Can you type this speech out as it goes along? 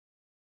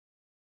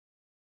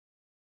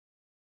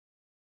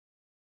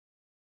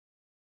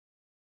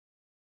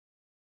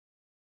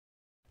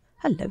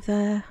Hello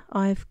there,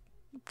 I've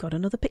got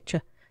another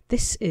picture.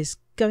 This is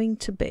going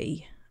to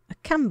be a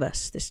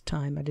canvas this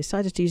time. I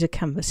decided to use a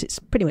canvas. It's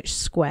pretty much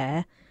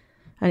square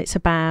and it's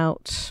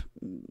about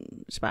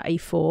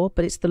A4,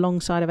 but it's the long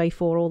side of A4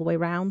 all the way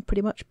around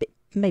pretty much.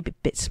 Maybe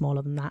a bit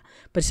smaller than that,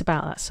 but it's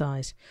about that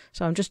size.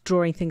 So I'm just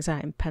drawing things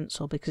out in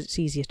pencil because it's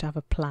easier to have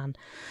a plan.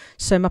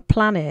 So my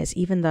plan is,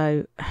 even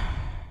though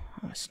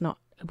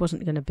it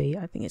wasn't going to be,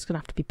 I think it's going to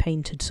have to be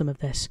painted, some of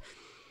this.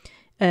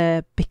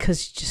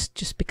 Because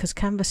just because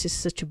canvas is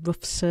such a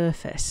rough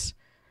surface.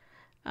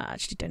 I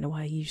actually don't know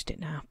why I used it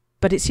now,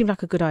 but it seemed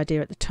like a good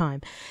idea at the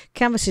time.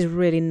 Canvas is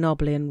really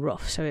knobbly and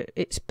rough, so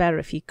it's better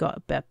if you've got a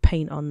bit of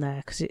paint on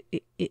there, because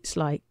it's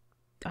like,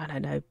 I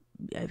don't know,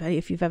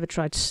 if you've ever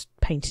tried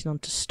painting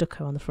onto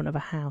stucco on the front of a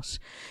house,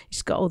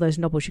 it's got all those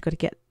knobbles you've got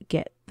to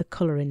get the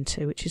colour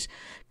into, which is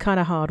kind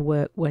of hard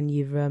work when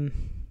you're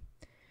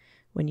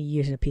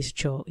using a piece of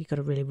chalk. You've got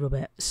to really rub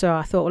it. So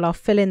I thought, well, I'll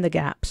fill in the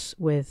gaps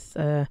with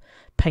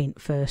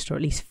paint first, or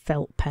at least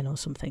felt pen or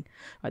something.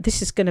 Right,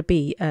 this is going to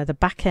be the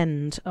back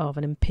end of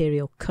an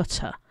Imperial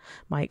cutter,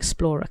 my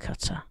Explorer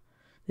cutter.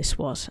 This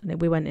was,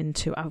 and we went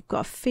into, I've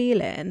got a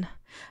feeling,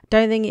 I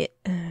don't think it,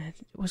 I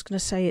was going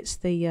to say it's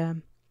the, oh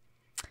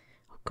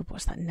God,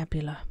 what's that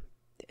nebula?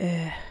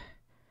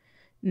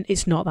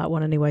 It's not that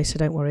one anyway, so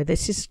don't worry.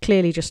 This is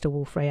clearly just a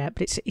Wolf Rayet,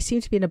 but it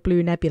seems to be in a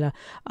blue nebula.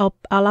 I'll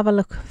have a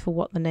look for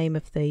what the name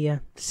of the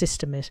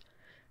system is,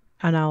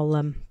 and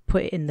I'll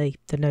put it in the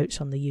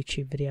notes on the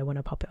YouTube video when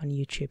I pop it on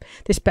YouTube.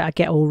 This bit I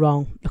get all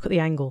wrong. Look at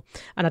the angle,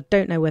 and I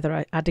don't know whether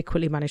I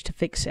adequately managed to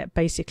fix it.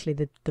 Basically,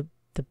 the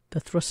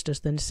thrusters,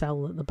 the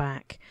nacelle at the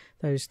back,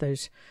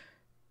 those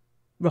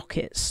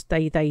rockets,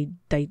 they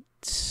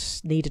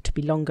needed to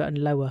be longer and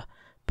lower.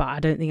 But I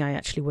don't think I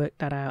actually worked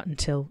that out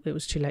until it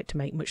was too late to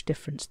make much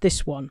difference.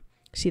 This one,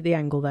 see the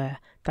angle there?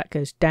 That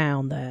goes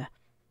down there,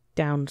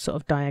 down sort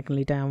of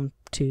diagonally down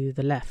to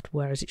the left,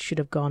 whereas it should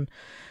have gone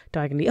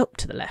diagonally up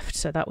to the left.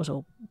 So that was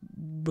all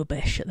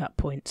rubbish at that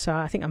point. So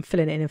I think I'm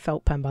filling it in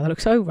felt pen by the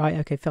looks. Oh, right,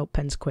 okay, felt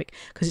pen's quick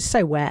because it's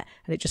so wet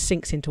and it just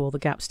sinks into all the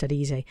gaps dead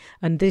easy.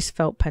 And this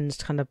felt pen's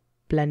kind of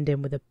blend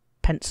in with a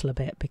pencil a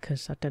bit,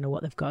 because I don't know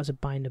what they've got as a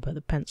binder, but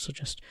the pencil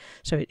just,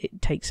 so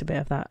it takes a bit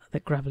of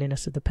that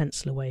graveliness of the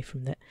pencil away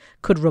from it.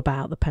 Could rub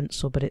out the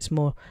pencil, but it's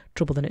more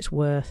trouble than it's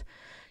worth.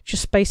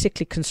 Just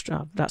basically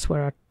construct, that's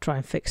where I try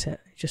and fix it,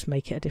 just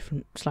make it a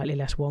different, slightly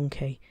less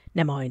wonky.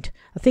 Never mind,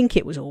 I think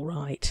it was all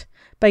right.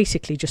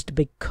 Basically just a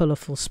big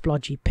colourful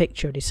splodgy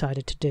picture I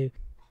decided to do.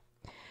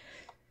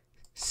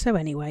 So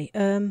anyway,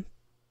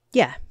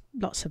 yeah,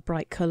 lots of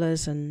bright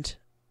colours and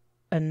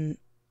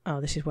oh,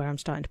 this is where I'm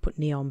starting to put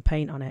neon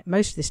paint on it.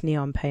 Most of this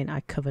neon paint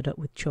I covered up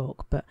with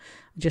chalk, but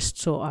I just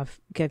sort of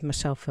gave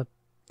myself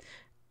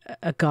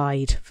a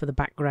guide for the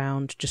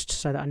background, just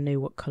so that I knew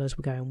what colours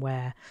were going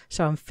where.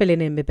 So I'm filling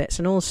in my bits,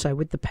 and also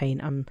with the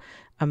paint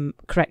I'm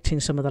correcting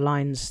some of the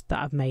lines that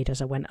I've made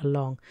as I went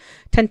along.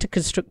 Tend to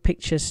construct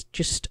pictures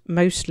just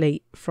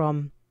mostly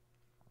from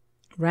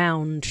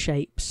round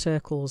shapes,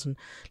 circles, and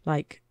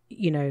like,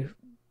 you know,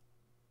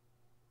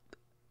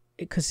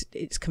 because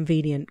it's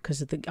convenient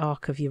because of the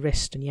arc of your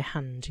wrist and your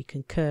hand. You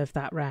can curve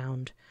that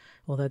round,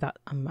 although that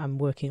I'm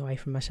working away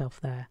from myself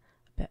there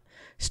a bit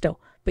still.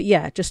 But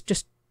yeah, just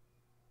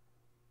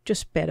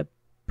a bit of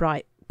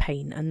bright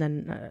paint and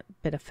then a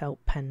bit of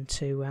felt pen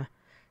to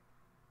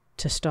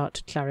start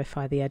to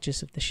clarify the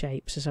edges of the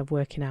shapes as I'm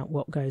working out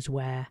what goes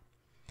where.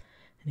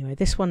 Anyway,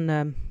 this one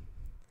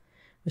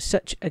was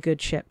such a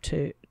good ship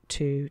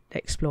to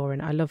explore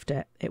in. I loved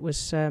it. It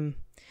was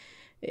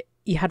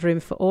you had room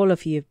for all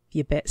of your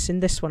bits. In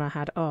this one I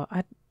had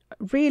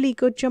really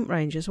good jump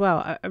range as well,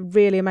 a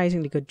really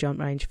amazingly good jump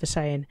range for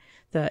saying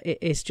that it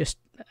is just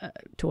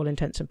to all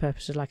intents and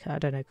purposes like, I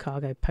don't know,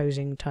 cargo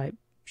posing type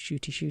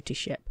shooty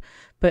ship.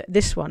 But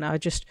this one I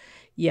just,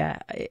 yeah,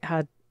 it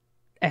had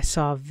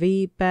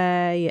SRV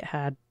bay, it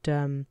had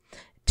 2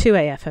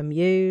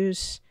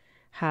 AFMUs,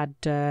 had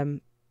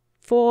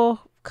 4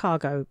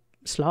 cargo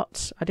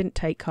slots. I didn't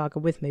take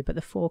cargo with me, but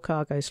the 4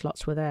 cargo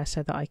slots were there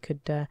so that I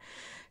could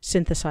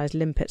synthesize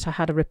limpets. I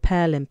had a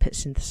repair limpet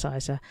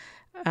synthesizer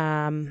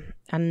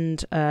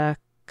and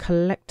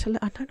collector.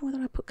 I don't know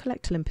whether I put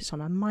collector limpets on.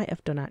 I might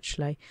have done,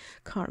 actually.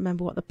 Can't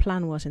remember what the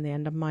plan was in the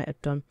end. I might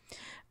have done.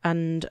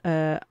 And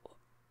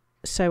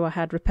so I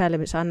had repair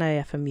limpets and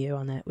AFMU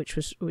on it, which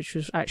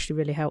was actually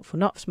really helpful.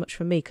 Not so much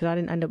for me because I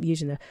didn't end up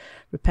using the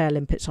repair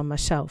limpets on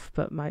myself,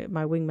 but my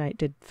wingmate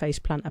did face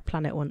plant a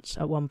planet once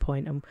at one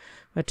point, and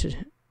we had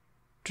to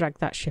drag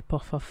that ship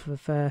off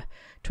of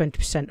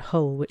 20%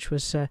 hull, which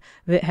was a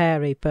bit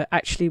hairy, but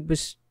actually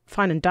was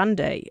fine and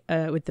dandy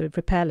with the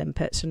repair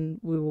limpets, and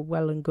we were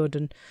well and good.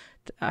 And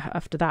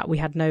after that we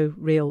had no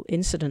real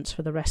incidents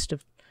for the rest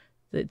of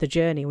the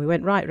journey. We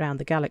went right round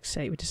the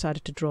galaxy. We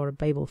decided to draw a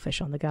Babel fish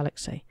on the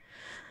galaxy.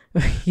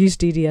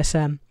 Used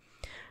DDSM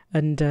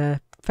and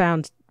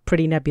found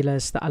pretty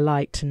nebulas that I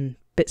liked and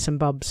bits and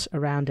bobs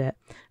around it.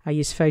 I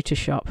used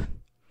Photoshop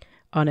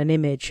on an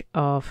image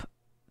of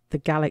the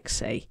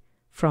galaxy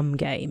from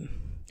game,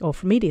 or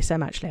from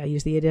EDSM actually. I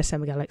used the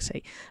EDSM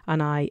galaxy,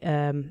 and I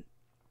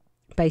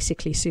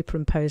basically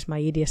superimposed my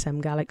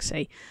EDSM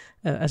galaxy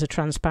as a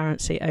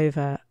transparency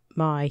over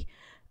my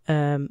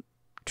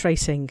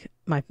tracing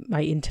my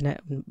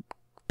internet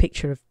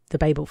picture of the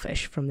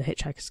Babelfish from the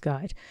Hitchhiker's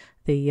Guide.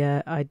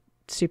 I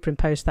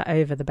superimposed that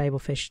over the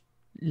Babelfish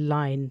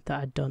line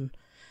that I'd done,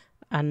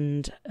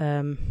 and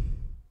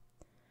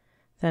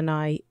then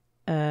I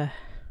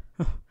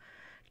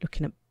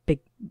looking at big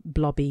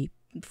blobby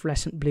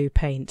fluorescent blue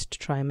paint to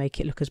try and make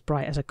it look as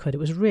bright as I could. It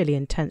was really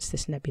intense,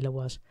 this nebula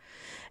was.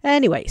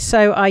 Anyway,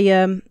 so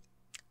I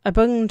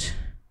bunged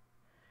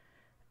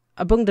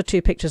the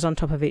two pictures on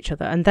top of each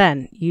other, and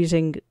then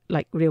using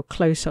like real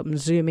close up and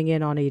zooming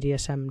in on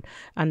EDSM,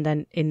 and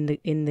then in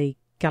the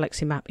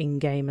galaxy map in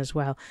game as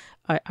well,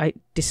 I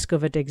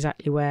discovered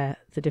exactly where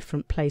the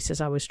different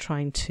places I was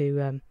trying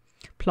to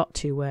plot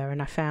to were,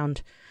 and I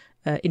found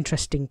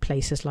interesting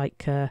places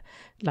like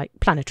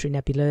planetary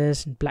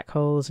nebulas and black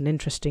holes and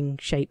interesting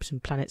shapes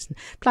and planets,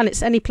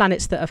 any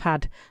planets that have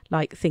had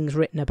like things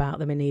written about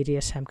them in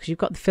EDSM, because you've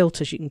got the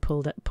filters you can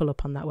pull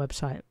up on that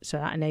website, so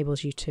that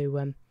enables you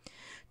to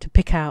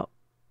pick out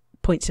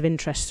points of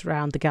interest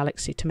around the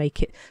galaxy to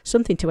make it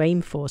something to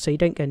aim for, so you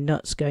don't go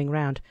nuts going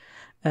around.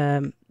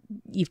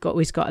 You've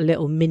always got a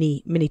little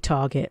mini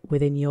target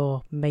within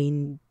your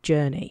main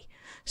journey.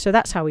 So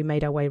that's how we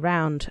made our way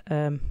round.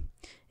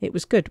 It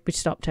was good. We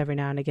stopped every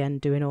now and again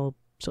doing all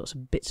sorts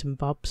of bits and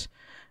bobs.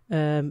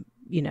 Many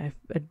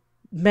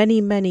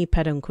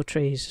peduncle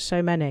trees,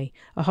 so many.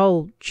 A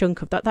whole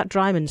chunk of that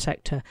Dryman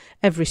sector,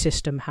 every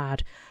system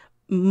had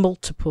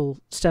multiple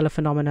stellar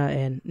phenomena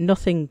in.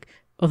 Nothing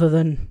other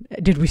than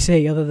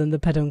the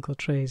peduncle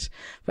trees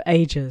for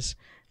ages.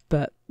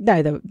 But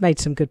no, they made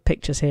some good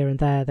pictures here and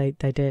there. They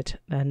did,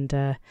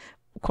 and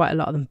quite a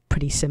lot of them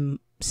pretty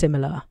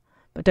similar.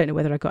 But I don't know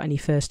whether I got any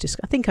first.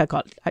 I think I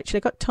got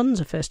tons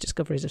of first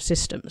discoveries of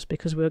systems,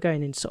 because we were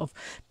going in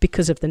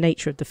because of the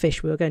nature of the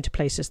fish. We were going to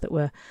places that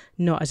were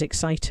not as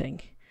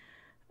exciting,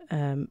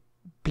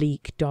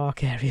 bleak,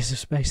 dark areas of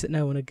space that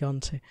no one had gone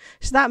to.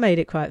 So that made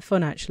it quite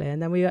fun actually.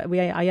 And then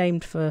I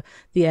aimed for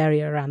the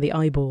area around the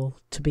eyeball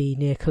to be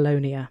near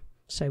Colonia.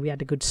 So we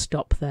had a good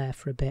stop there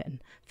for a bit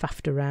and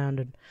faffed around,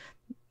 and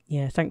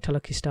thank to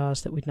lucky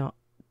stars that we'd not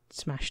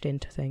smashed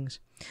into things.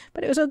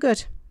 But it was all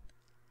good.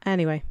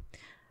 Anyway,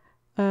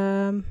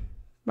 so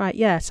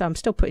I'm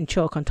still putting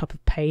chalk on top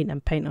of paint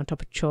and paint on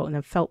top of chalk and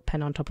then felt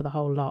pen on top of the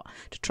whole lot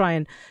to try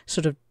and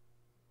sort of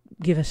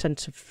give a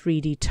sense of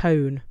 3D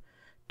tone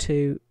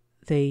to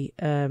the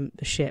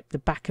ship, the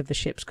back of the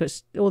ships,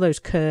 because all those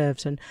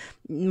curves and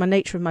my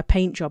nature of my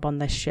paint job on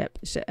this ship,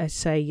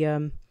 it's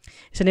an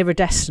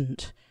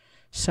iridescent.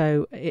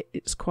 So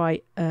it's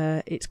quite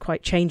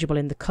changeable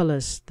in the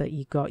colours that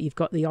you've got. You've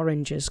got the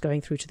oranges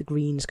going through to the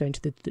greens, going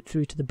to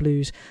through to the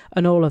blues,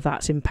 and all of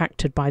that's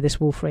impacted by this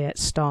Wolf-Rayet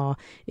star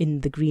in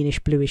the greenish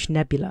bluish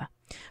nebula.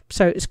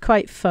 So it's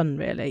quite fun,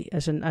 really,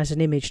 as an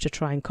image to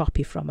try and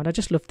copy from. And I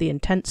just love the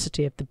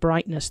intensity of the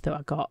brightness that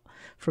I got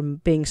from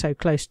being so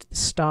close to the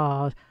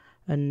star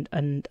and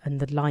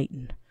the light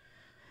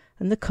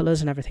and the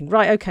colours and everything.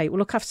 Right, okay. Well,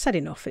 look, I've said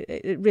enough.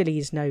 It really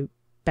is no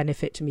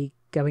benefit to me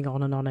going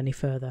on any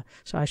further,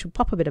 so I shall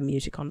pop a bit of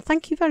music on.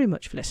 Thank you very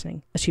much for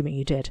listening, assuming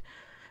you did,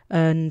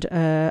 and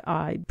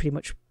I'm pretty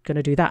much going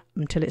to do that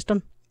until it's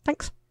done.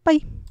 Thanks,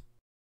 bye.